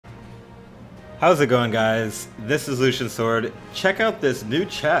How's it going, guys? This is Lucian Sword. Check out this new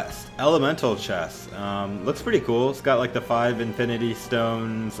chest, Elemental chest. Looks pretty cool. It's got like the 5 Infinity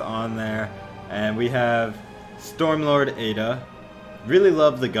Stones on there. And we have Stormlord Ada. Really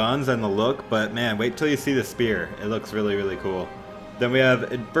love the guns and the look, but man, wait till you see the spear. It looks really, really cool. Then we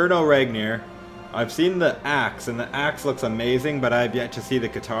have Inferno Ragnir. I've seen the axe, and the axe looks amazing, but I've yet to see the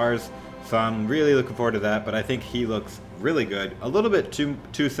guitars. So I'm really looking forward to that, but I think he looks really good. A little bit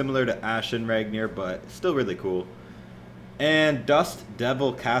too similar to Ashen Ragnir, but still really cool. And Dust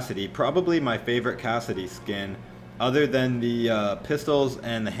Devil Cassidy, probably my favorite Cassidy skin, other than the pistols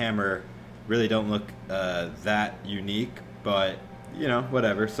and the hammer. Really don't look that unique, but you know,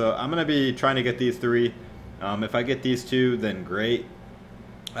 whatever. So I'm gonna be trying to get these 3. If I get these 2, then great.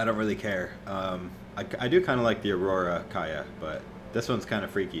 I don't really care. I do kind of like the Aurora Kaya, but this one's kind of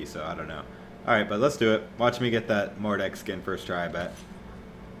freaky, so I don't know. Alright, but let's do it. Watch me get that Mordek skin first try, I bet.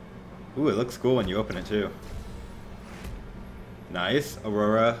 Ooh, it looks cool when you open it, too. Nice.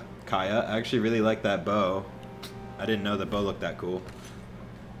 Aurora Kaya. I actually really like that bow. I didn't know the bow looked that cool.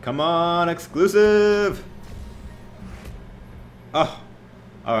 Come on, exclusive! Oh!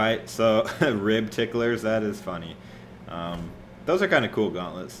 Alright, so rib ticklers, that is funny. Those are kind of cool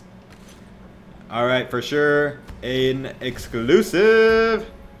gauntlets. Alright, for sure, an exclusive!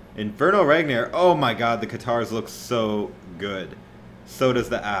 Inferno Ragnir. Oh my god, the guitars look so good. So does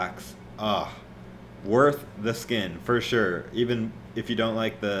the axe. Ah, worth the skin, for sure. Even if you don't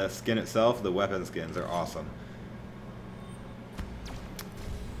like the skin itself, the weapon skins are awesome.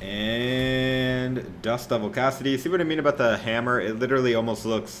 And Dust Devil Cassidy. See what I mean about the hammer? It literally almost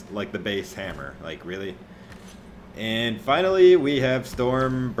looks like the base hammer. Like, really? And finally, we have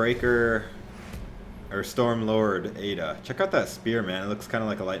Stormbreaker... or Stormlord Ada. Check out that spear, man. It looks kind of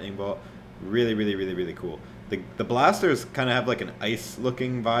like a lightning bolt. Really, really, really, really cool. The blasters kind of have like an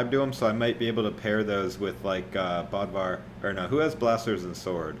ice-looking vibe to them, so I might be able to pair those with like Bodvar. Or no, who has blasters and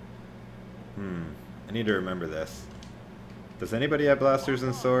sword? I need to remember this. Does anybody have blasters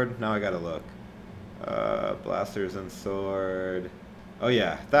and sword? Now I gotta look. Blasters and sword. Oh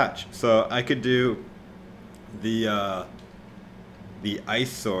yeah, Thatch. So I could do the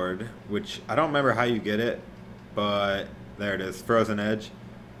ice sword, which I don't remember how you get it, but there it is, Frozen Edge,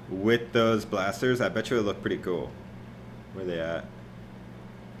 with those blasters. I bet you it would look pretty cool. Where are they at?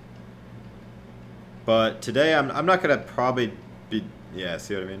 But today I'm not gonna probably be, yeah,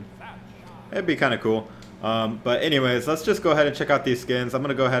 see what I mean? It'd be kind of cool. But anyways, let's just go ahead and check out these skins. I'm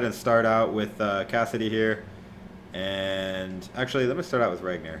gonna go ahead and start out with Cassidy here, and actually let me start out with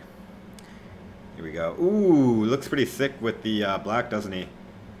Ragnir. Here we go. Ooh, looks pretty sick with the black, doesn't he?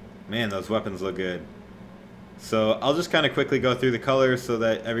 Man, those weapons look good. So I'll just kind of quickly go through the colors so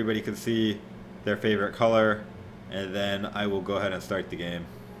that everybody can see their favorite color, and then I will go ahead and start the game.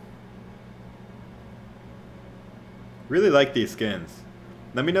 Really like these skins.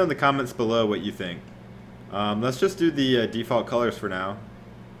 Let me know in the comments below what you think. Let's just do the default colors for now,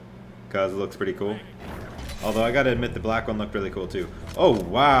 because it looks pretty cool. Although I gotta admit the black one looked really cool too. Oh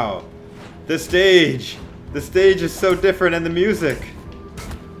wow! The stage is so different, and the music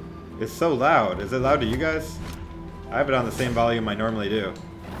is so loud. Is it loud to you guys? I have it on the same volume I normally do.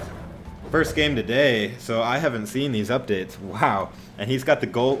 First game today, so I haven't seen these updates. Wow. And he's got the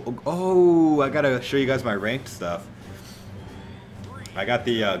gold. Oh, I gotta show you guys my ranked stuff. I got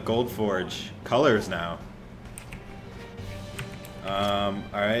the Gold Forge colors now.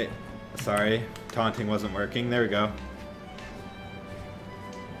 Alright. Sorry, taunting wasn't working. There we go.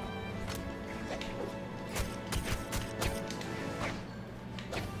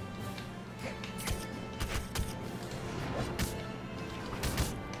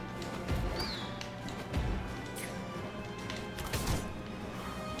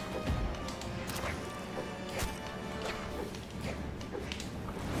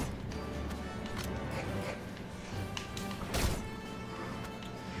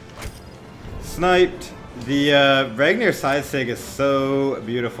 Sniped. The Ragnir side sig is so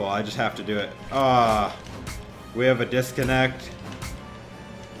beautiful. I just have to do it. Ah, we have a disconnect.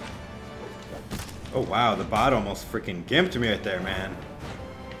 Oh wow, the bot almost freaking gimped me right there, man.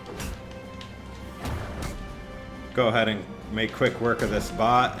 Go ahead and make quick work of this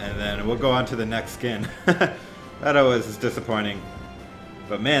bot, and then we'll go on to the next skin. That always is disappointing.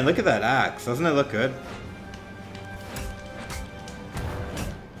 But man, look at that axe. Doesn't it look good?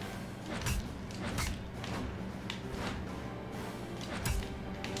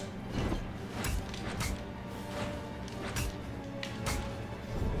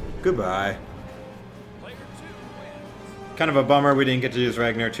 Goodbye. Kind of a bummer we didn't get to use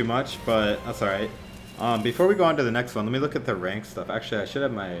Ragnir too much, but that's alright. Before we go on to the next one, let me look at the rank stuff. Actually, I should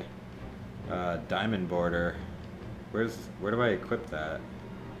have my Diamond border. Where do I equip that?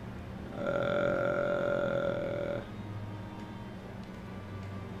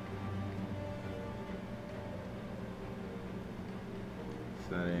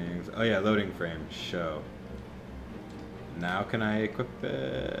 Settings. Oh yeah, loading frame. Show. Now can I equip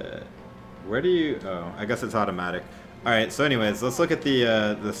it? Where do you... Oh, I guess it's automatic. Alright, so anyways, let's look at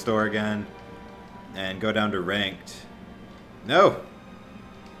the store again. And go down to ranked. No!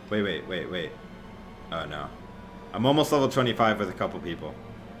 Wait. Oh no. I'm almost level 25 with a couple people.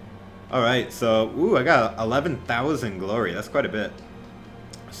 Alright, so... Ooh, I got 11,000 glory. That's quite a bit.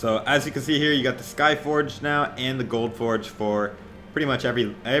 So, as you can see here, you got the Sky Forge now and the Gold Forge for pretty much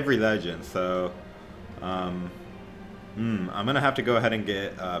every legend. So, I'm gonna have to go ahead and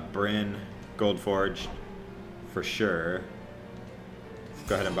get Bryn Gold Forge for sure. Let's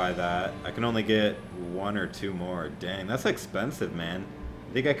go ahead and buy that. I can only get 1 or 2 more. Dang, that's expensive, man.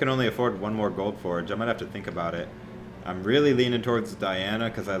 I think I can only afford 1 more Gold Forge. I might have to think about it. I'm really leaning towards Diana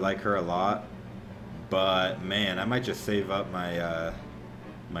because I like her a lot. But, man, I might just save up my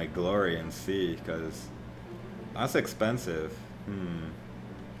my glory and see, because that's expensive.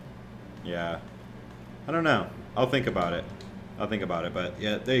 Yeah. I don't know. I'll think about it. But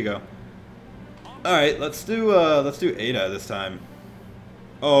yeah, there you go. Alright, let's do Ada this time.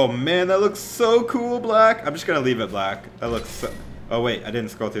 Oh man, that looks so cool, black. I'm just gonna leave it black. That looks so... Oh wait, I didn't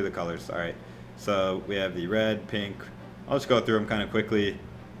scroll through the colors. Alright. So we have the red, pink. I'll just go through them kind of quickly.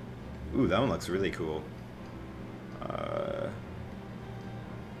 Ooh, that one looks really cool.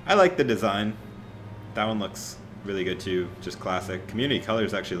 I like the design. That one looks really good too. Just classic. Community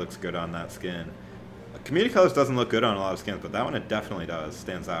Colors actually looks good on that skin. Community Colors doesn't look good on a lot of skins, but that one it definitely does.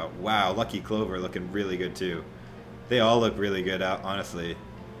 Stands out. Wow, Lucky Clover looking really good too. They all look really good out, honestly.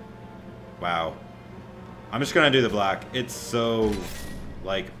 Wow. I'm just gonna do the black. It's so,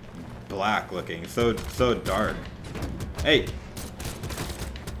 like, black looking. So dark. Hey!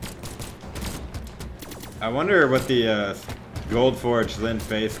 I wonder what the Gold Forge Lin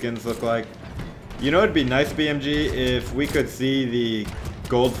Fei skins look like. You know it'd be nice, BMG, if we could see the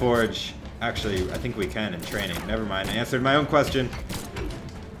Gold Forge... Actually, I think we can in training. Never mind, I answered my own question.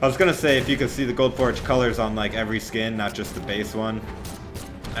 I was gonna say if you could see the Gold Forge colors on like every skin, not just the base one.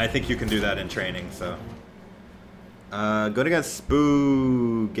 I think you can do that in training, so. Going against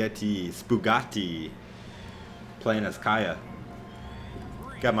Spoogatti. Playing as Kaya.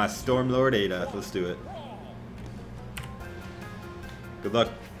 Got my Stormlord Ada. Let's do it. Good luck,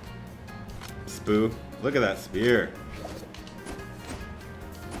 Spoo. Look at that spear.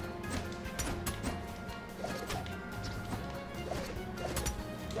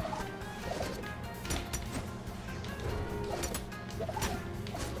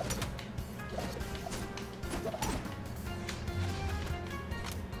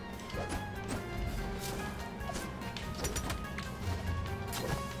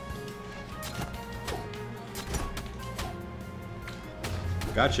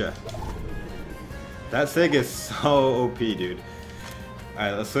 Gotcha. That Sig is so OP, dude.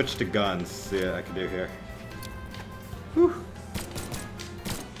 Alright, let's switch to guns. See what I can do here. Whew.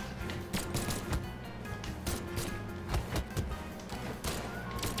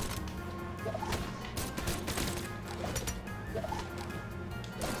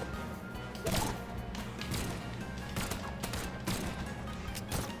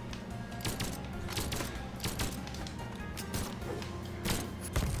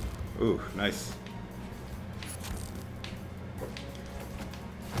 Ooh, nice.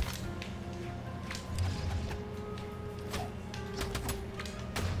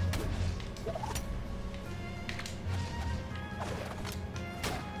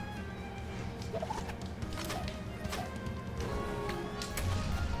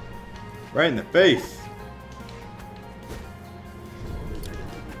 Right in the face.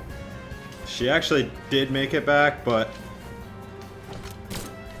 She actually did make it back, but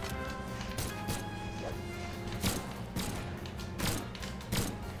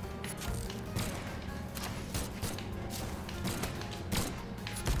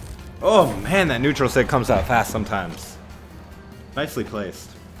oh man, that neutral sig comes out fast sometimes. Nicely placed.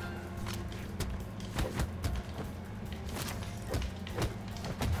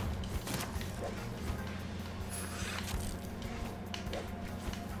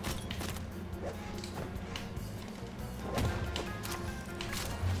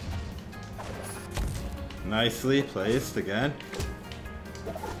 Nicely placed again.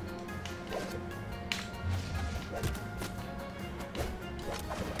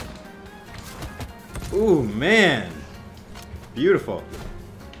 Ooh, man. Beautiful.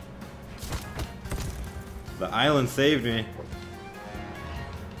 The island saved me.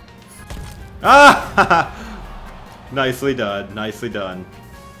 Ah! Nicely done, nicely done.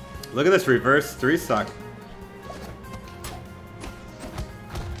 Look at this reverse 3-stock.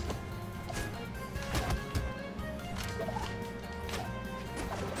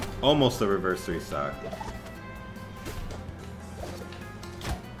 Almost a reverse 3-stock.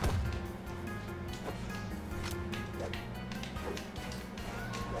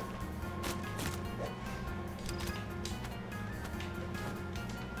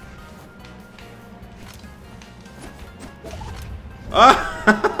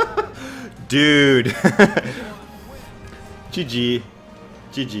 Ah! Dude. GG.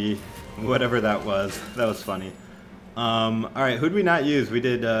 GG. Whatever that was. That was funny. Alright, who'd we not use? We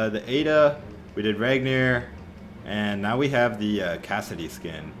did the Ada, we did Ragnar, and now we have the Cassidy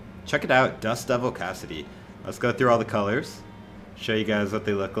skin. Check it out, Dust Devil Cassidy. Let's go through all the colors, show you guys what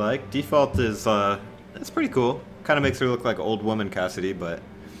they look like. Default is, it's pretty cool. Kind of makes her look like old woman Cassidy, but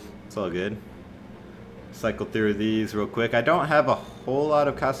it's all good. Cycle through these real quick. I don't have a whole lot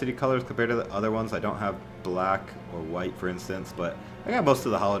of Cassidy colors compared to the other ones. I don't have black or white, for instance, but I got most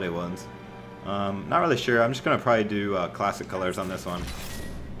of the holiday ones. Not really sure. I'm just gonna probably do classic colors on this one.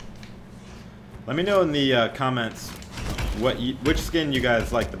 Let me know in the comments which skin you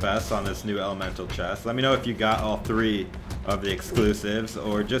guys like the best on this new elemental chest. Let me know if you got all 3 of the exclusives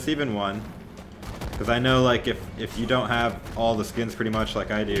or just even one, because I know like if you don't have all the skins pretty much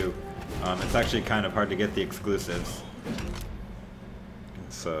like I do, it's actually kind of hard to get the exclusives.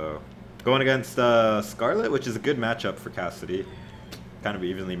 So going against Scarlet, which is a good matchup for Cassidy, kind of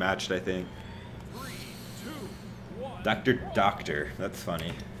evenly matched, I think. Doctor, that's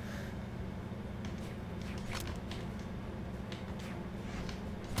funny.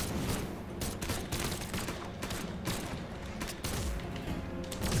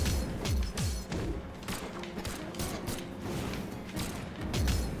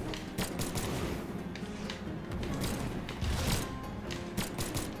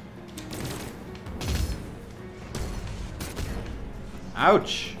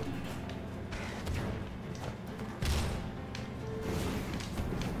 Ouch!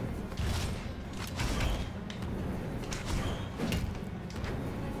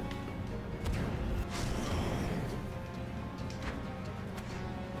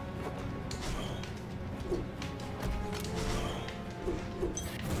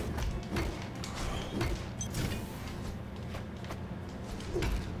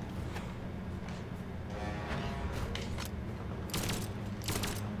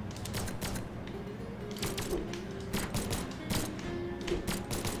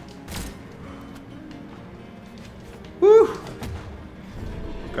 Woo!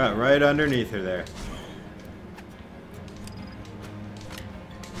 Got right underneath her there.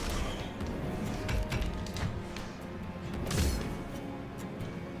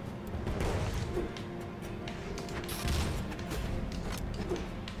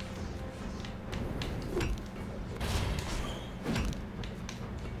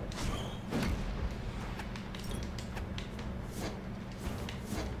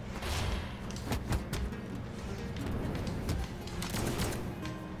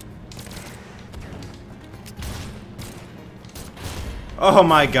 Oh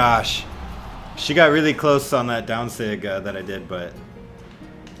my gosh. She got really close on that down sig that I did, but...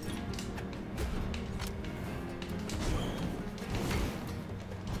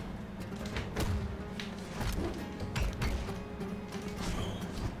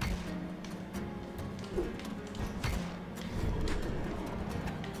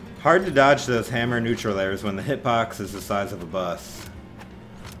 hard to dodge those hammer neutral layers when the hitbox is the size of a bus.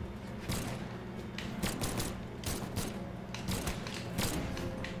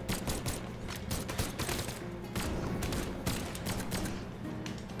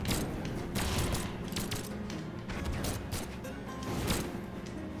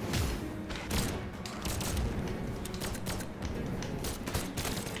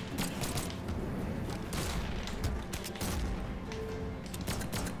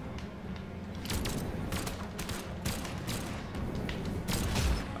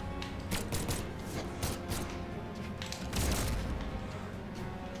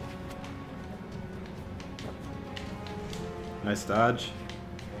 Nice dodge.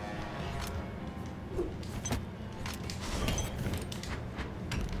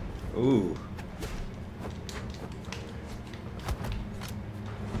 Ooh.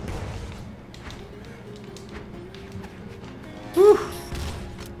 Whew.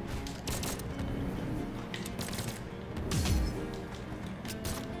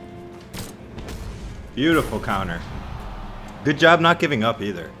 Beautiful counter. Good job not giving up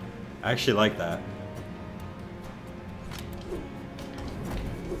either. I actually like that.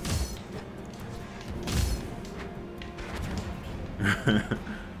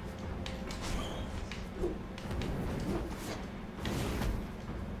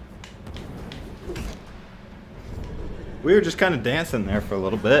 We were just kind of dancing there for a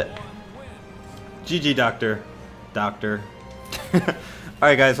little bit. GG, Doctor.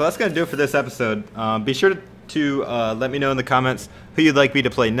 Alright guys, well that's going to do it for this episode. Be sure to let me know in the comments who you'd like me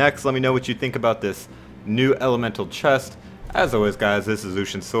to play next. Let me know what you think about this new elemental chest. As always guys, this is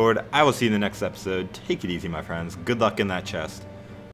Lucian Sword. I will see you in the next episode. Take it easy my friends. Good luck in that chest.